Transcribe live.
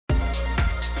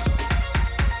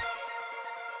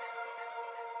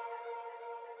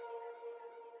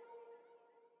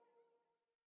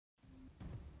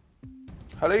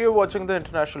Hello, you're watching the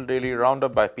International Daily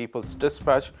Roundup by People's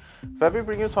Dispatch, where we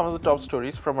bring you some of the top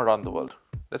stories from around the world.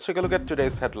 Let's take a look at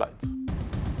today's headlines.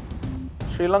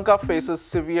 Sri Lanka faces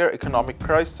severe economic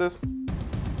crisis.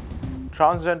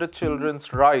 Transgender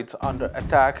children's rights under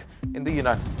attack in the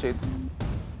United States.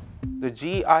 The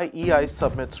GIEI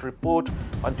submits report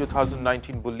on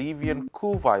 2019 Bolivian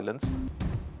coup violence.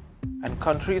 And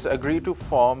countries agree to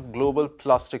form Global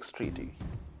Plastics Treaty.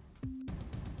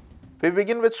 We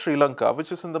begin with Sri Lanka,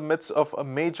 which is in the midst of a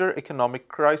major economic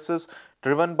crisis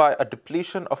driven by a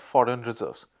depletion of foreign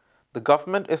reserves. The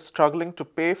government is struggling to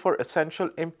pay for essential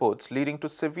imports, leading to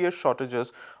severe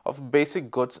shortages of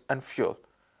basic goods and fuel.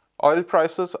 Oil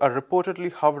prices are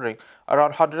reportedly hovering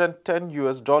around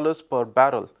 $110 per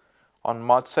barrel. On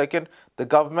March 2nd, the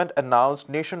government announced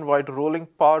nationwide rolling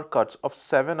power cuts of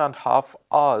 7.5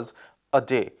 hours a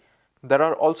day. There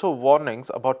are also warnings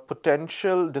about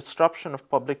potential disruption of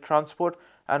public transport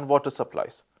and water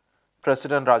supplies.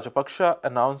 President Rajapaksa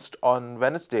announced on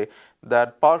Wednesday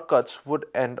that power cuts would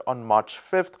end on March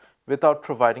 5th without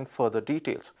providing further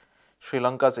details. Sri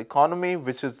Lanka's economy,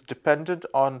 which is dependent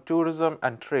on tourism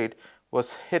and trade,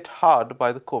 was hit hard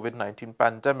by the COVID-19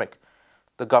 pandemic.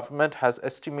 The government has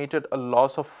estimated a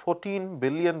loss of $14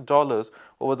 billion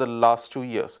over the last 2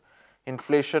 years.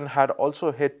 Inflation had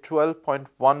also hit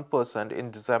 12.1% in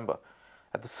December.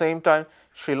 At the same time,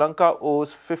 Sri Lanka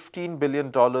owes $15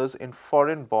 billion in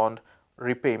foreign bond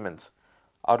repayments.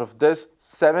 Out of this,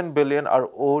 $7 billion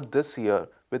are owed this year,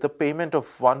 with a payment of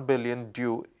 $1 billion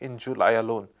due in July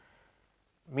alone.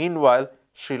 Meanwhile,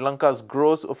 Sri Lanka's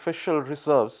gross official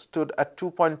reserves stood at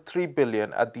 $2.3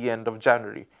 billion at the end of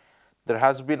January. There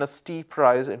has been a steep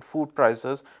rise in food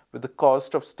prices, with the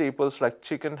cost of staples like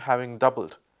chicken having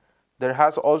doubled. There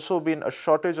has also been a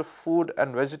shortage of food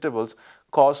and vegetables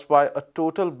caused by a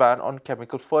total ban on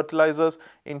chemical fertilizers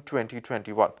in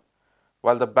 2021.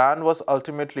 While the ban was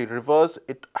ultimately reversed,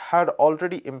 it had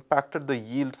already impacted the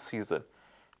yield season.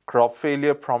 Crop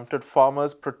failure prompted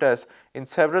farmers' protests in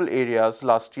several areas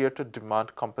last year to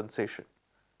demand compensation.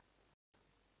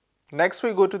 Next,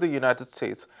 we go to the United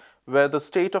States, where the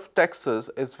state of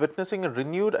Texas is witnessing a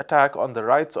renewed attack on the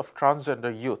rights of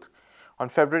transgender youth. On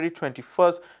February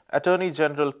 21st, Attorney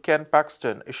General Ken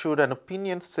Paxton issued an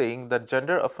opinion saying that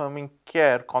gender-affirming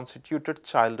care constituted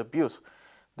child abuse.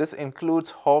 This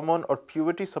includes hormone or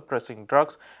puberty-suppressing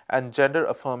drugs and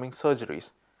gender-affirming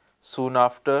surgeries. Soon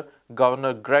after,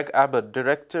 Governor Greg Abbott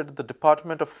directed the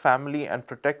Department of Family and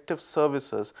Protective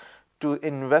Services to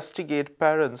investigate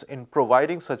parents in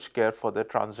providing such care for their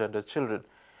transgender children.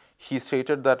 He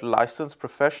stated that licensed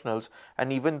professionals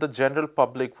and even the general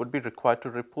public would be required to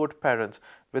report parents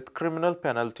with criminal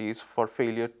penalties for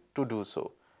failure to do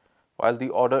so. While the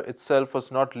order itself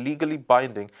was not legally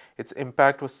binding, its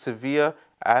impact was severe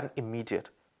and immediate.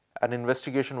 An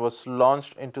investigation was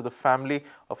launched into the family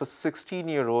of a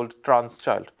 16-year-old trans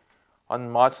child. On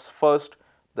March 1st,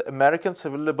 the American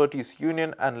Civil Liberties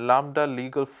Union and Lambda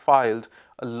Legal filed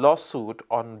a lawsuit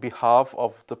on behalf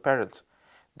of the parents.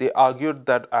 They argued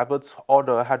that Abbott's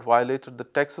order had violated the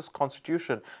Texas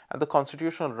Constitution and the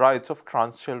constitutional rights of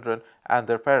trans children and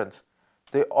their parents.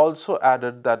 They also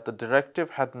added that the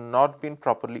directive had not been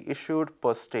properly issued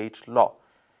per state law.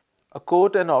 A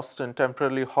court in Austin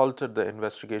temporarily halted the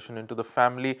investigation into the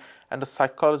family and a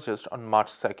psychologist on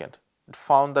March 2nd. It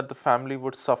found that the family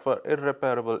would suffer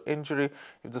irreparable injury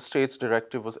if the state's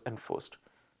directive was enforced.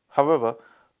 However,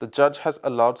 the judge has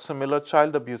allowed similar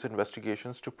child abuse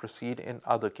investigations to proceed in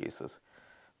other cases.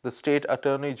 The state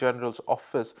attorney general's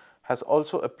office has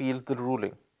also appealed the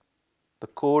ruling. The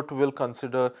court will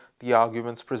consider the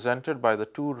arguments presented by the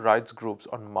two rights groups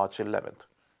on March 11th.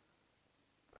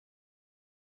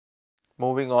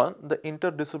 Moving on, the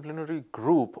Interdisciplinary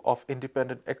Group of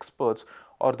Independent Experts,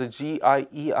 or the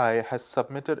GIEI, has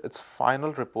submitted its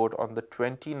final report on the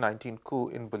 2019 coup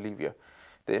in Bolivia.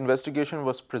 The investigation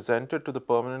was presented to the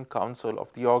Permanent Council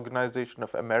of the Organization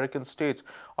of American States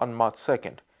on March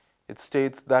 2nd. It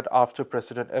states that after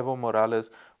President Evo Morales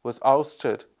was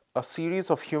ousted, a series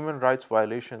of human rights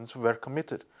violations were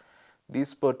committed.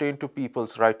 These pertain to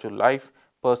people's right to life,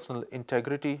 personal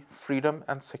integrity, freedom,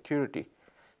 and security.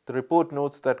 The report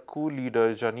notes that coup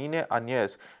leader Janine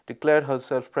Áñez declared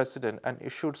herself president and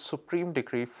issued Supreme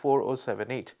Decree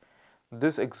 4078.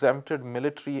 This exempted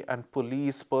military and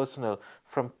police personnel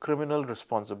from criminal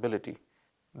responsibility.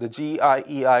 The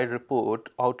GIEI report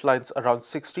outlines around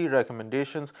 60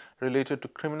 recommendations related to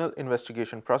criminal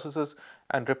investigation processes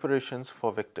and reparations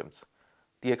for victims.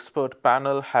 The expert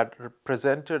panel had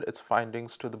presented its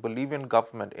findings to the Bolivian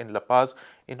government in La Paz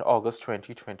in August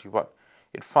 2021.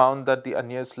 It found that the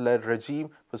Áñez-led regime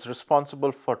was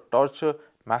responsible for torture,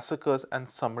 massacres, and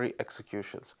summary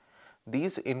executions.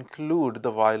 These include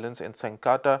the violence in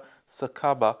Senkata,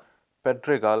 Sakaba,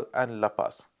 Pedregal, and La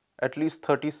Paz. At least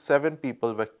 37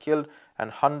 people were killed and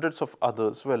hundreds of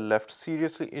others were left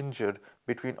seriously injured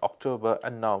between October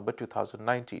and November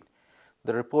 2019.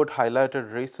 The report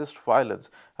highlighted racist violence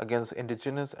against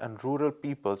indigenous and rural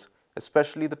peoples,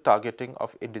 especially the targeting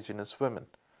of indigenous women.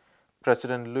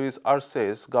 President Luis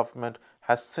Arce's government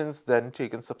has since then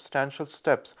taken substantial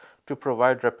steps to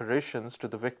provide reparations to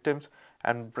the victims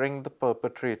and bring the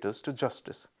perpetrators to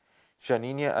justice.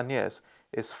 Janine Áñez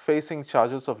is facing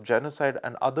charges of genocide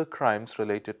and other crimes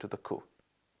related to the coup.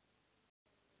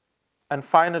 And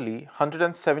finally,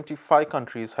 175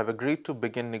 countries have agreed to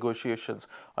begin negotiations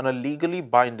on a legally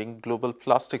binding global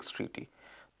plastics treaty.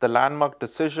 The landmark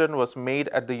decision was made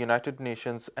at the United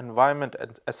Nations Environment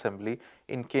Assembly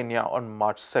in Kenya on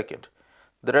March 2nd.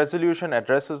 The resolution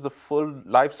addresses the full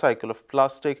life cycle of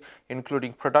plastic,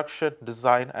 including production,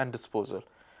 design, and disposal.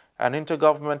 An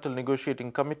intergovernmental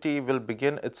negotiating committee will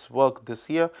begin its work this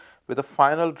year, with a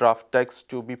final draft text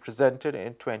to be presented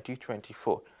in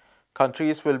 2024.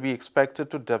 Countries will be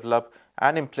expected to develop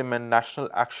and implement national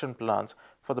action plans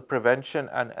for the prevention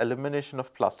and elimination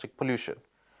of plastic pollution.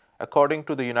 According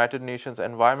to the United Nations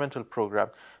Environmental Programme,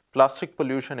 plastic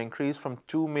pollution increased from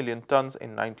 2 million tons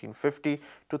in 1950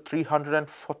 to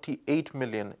 348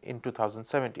 million in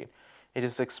 2017. It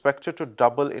is expected to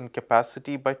double in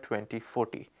capacity by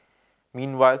 2040.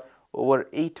 Meanwhile, over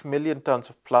 8 million tons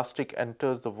of plastic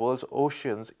enters the world's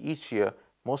oceans each year,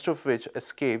 most of which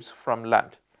escapes from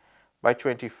land. By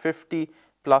 2050,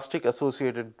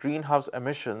 plastic-associated greenhouse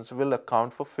emissions will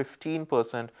account for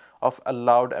 15% of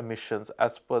allowed emissions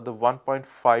as per the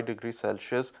 1.5 degrees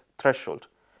Celsius threshold.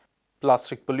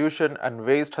 Plastic pollution and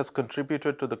waste has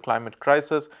contributed to the climate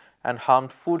crisis and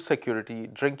harmed food security,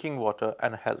 drinking water,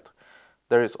 and health.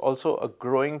 There is also a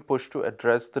growing push to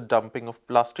address the dumping of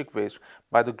plastic waste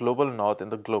by the global north in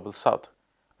the global south.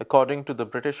 According to the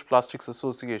British Plastics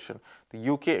Association,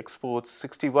 the UK exports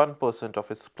 61%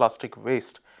 of its plastic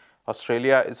waste.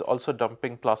 Australia is also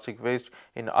dumping plastic waste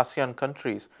in ASEAN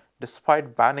countries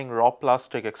despite banning raw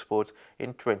plastic exports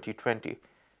in 2020.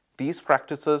 These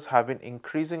practices have been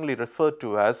increasingly referred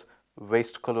to as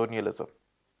waste colonialism.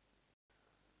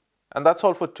 And that's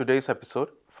all for today's episode.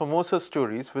 For more such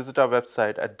stories, visit our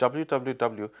website at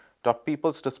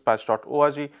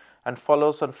www.peoplesdispatch.org and follow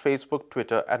us on Facebook,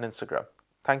 Twitter, and Instagram.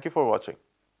 Thank you for watching.